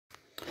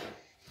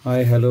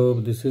Hi, hello,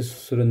 this is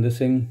Surinder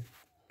Singh.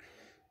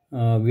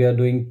 We are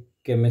doing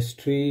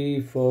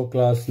chemistry for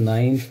class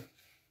 9.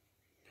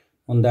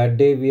 On that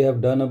day, we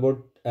have done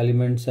about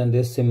elements and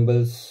their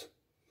symbols,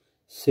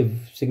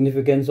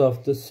 significance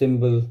of the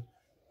symbol.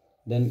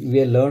 Then we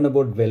have learned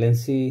about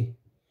valency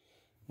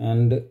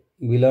and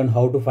we learned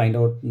how to find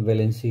out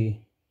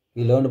valency.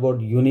 We learned about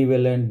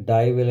univalent,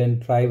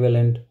 divalent,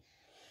 trivalent,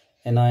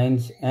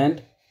 anions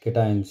and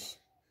cations.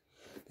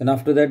 Then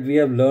after that we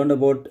have learned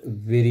about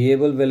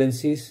variable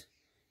valencies,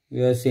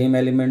 where same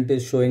element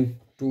is showing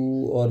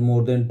two or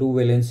more than two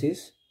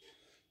valencies.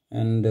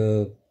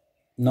 And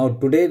now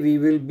today we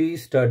will be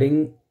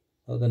studying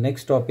the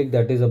next topic,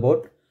 that is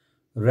about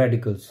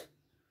radicals.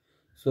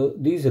 So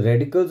these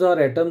radicals are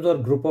atoms or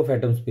group of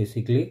atoms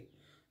basically,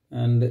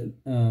 and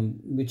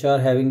which are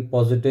having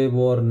positive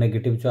or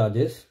negative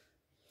charges.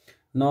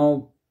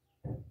 Now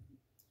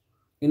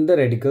in the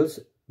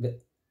radicals,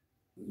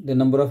 the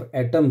number of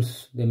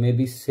atoms, they may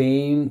be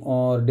same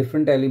or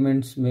different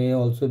elements may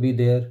also be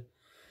there,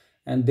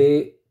 and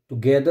they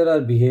together are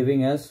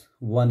behaving as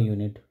one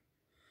unit.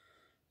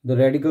 The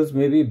radicals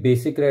may be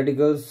basic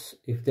radicals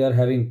if they are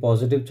having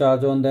positive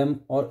charge on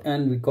them,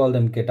 and we call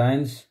them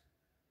cations.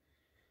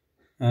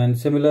 And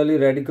similarly,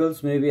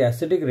 radicals may be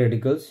acidic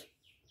radicals,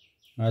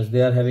 as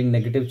they are having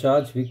negative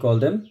charge, we call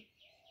them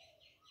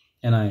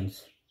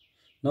anions.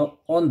 Now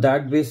on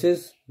that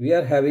basis, we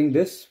are having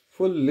this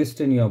full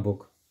list in your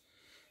book,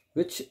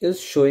 which is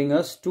showing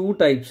us two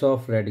types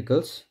of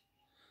radicals.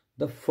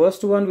 The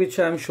first one which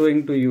I am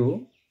showing to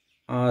you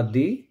are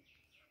the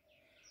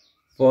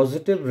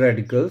positive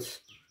radicals,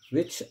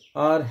 which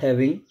are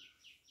having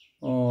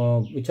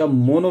which are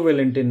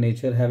monovalent in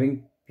nature,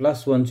 having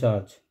 +1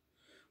 charge.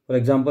 For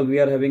example, we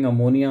are having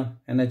ammonia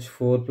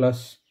NH4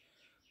 plus,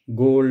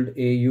 gold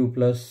Au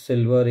plus,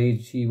 silver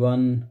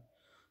Ag1,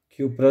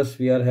 cuprous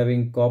we are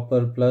having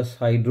copper plus,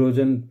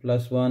 hydrogen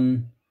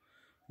 +1,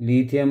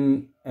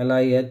 lithium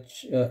Li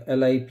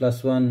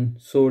 +1,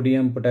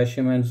 sodium,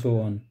 potassium, and so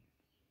on.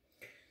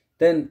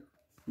 Then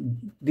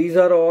these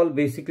are all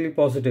basically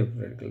positive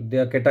radicals, they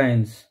are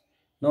cations.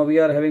 Now we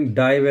are having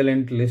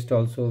divalent list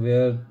also,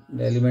 where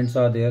the elements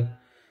are there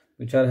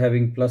which are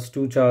having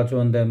 +2 charge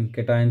on them,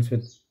 cations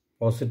with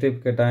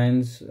positive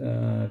cations,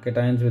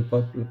 cations with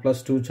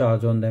 +2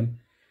 charge on them.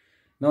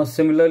 Now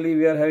similarly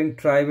we are having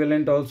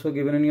trivalent also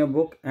given in your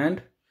book,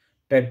 and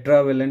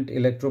tetravalent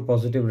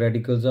electropositive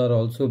radicals are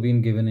also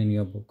being given in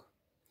your book.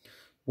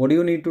 What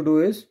you need to do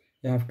is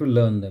you have to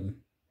learn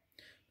them,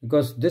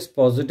 because this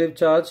positive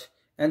charge,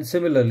 and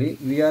similarly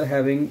we are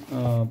having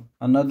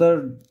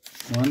another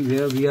one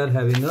where we are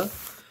having a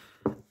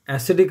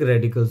acidic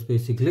radicals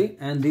basically,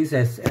 and these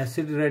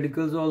acid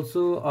radicals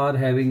also are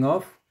having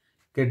of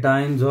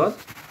cations or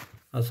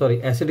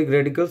acidic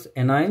radicals,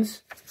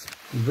 anions,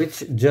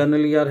 which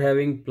generally are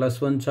having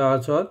 +1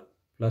 charge or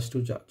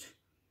 +2 charge.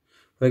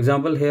 For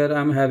example, here I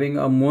am having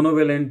a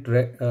monovalent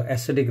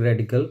acidic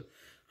radical.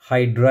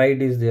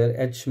 Hydride is there,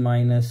 H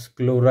minus,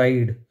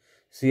 chloride,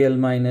 Cl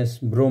minus,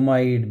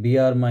 bromide,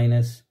 Br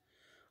minus,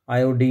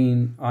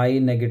 iodine, I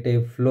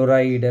negative,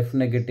 fluoride, F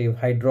negative,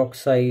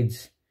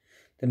 hydroxides.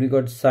 Then we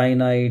got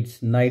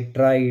cyanides,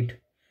 nitrite,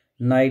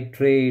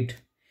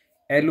 nitrate,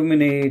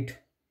 aluminate,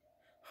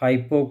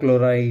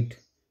 hypochlorite,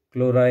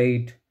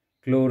 chlorite,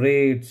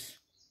 chlorates,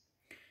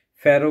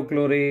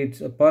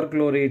 ferrochlorates,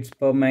 perchlorates,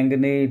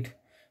 permanganate,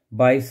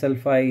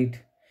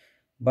 bisulfite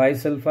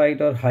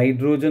or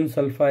hydrogen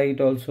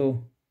sulfite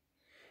also,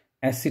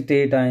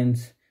 acetate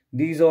ions.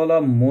 These all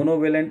are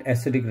monovalent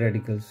acidic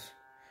radicals.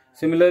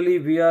 Similarly,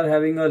 we are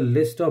having a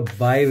list of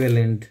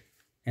bivalent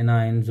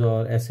anions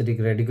or acidic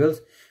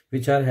radicals,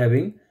 which are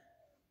having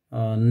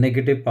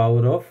negative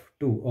power of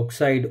 2.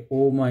 Oxide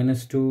O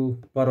minus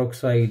 2,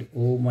 peroxide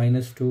O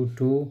minus 2,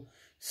 2,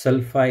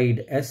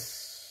 sulfide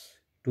S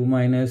 2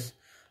 minus,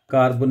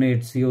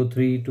 carbonate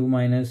CO3 2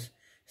 minus,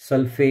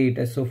 sulfate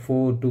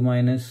SO4 2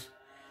 minus,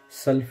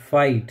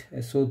 sulfite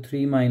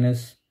SO3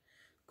 minus,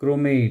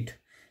 chromate.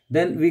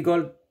 Then we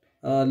got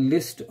a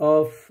list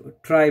of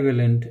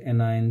trivalent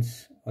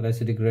anions or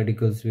acidic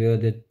radicals, where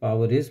the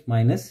power is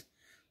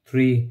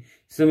 -3.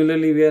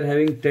 Similarly, we are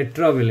having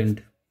tetravalent,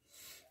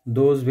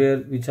 those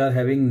which are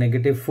having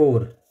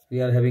 -4.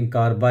 We are having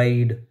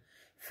carbide,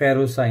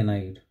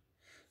 ferrocyanide.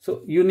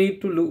 So you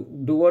need to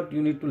do what?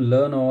 You need to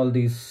learn all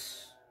these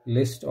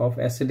list of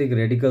acidic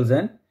radicals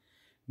and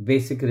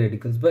basic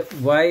radicals. But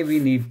why we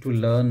need to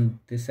learn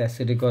this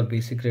acidic or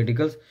basic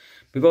radicals?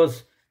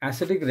 Because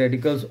acidic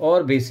radicals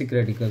or basic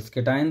radicals,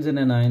 cations and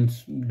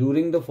anions,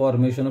 during the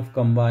formation of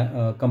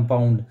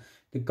compound,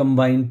 they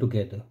combine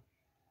together.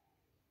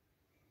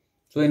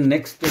 So in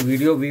next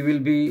video we will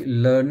be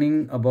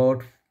learning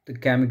about the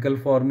chemical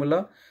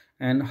formula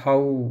and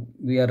how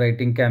we are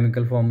writing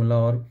chemical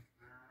formula or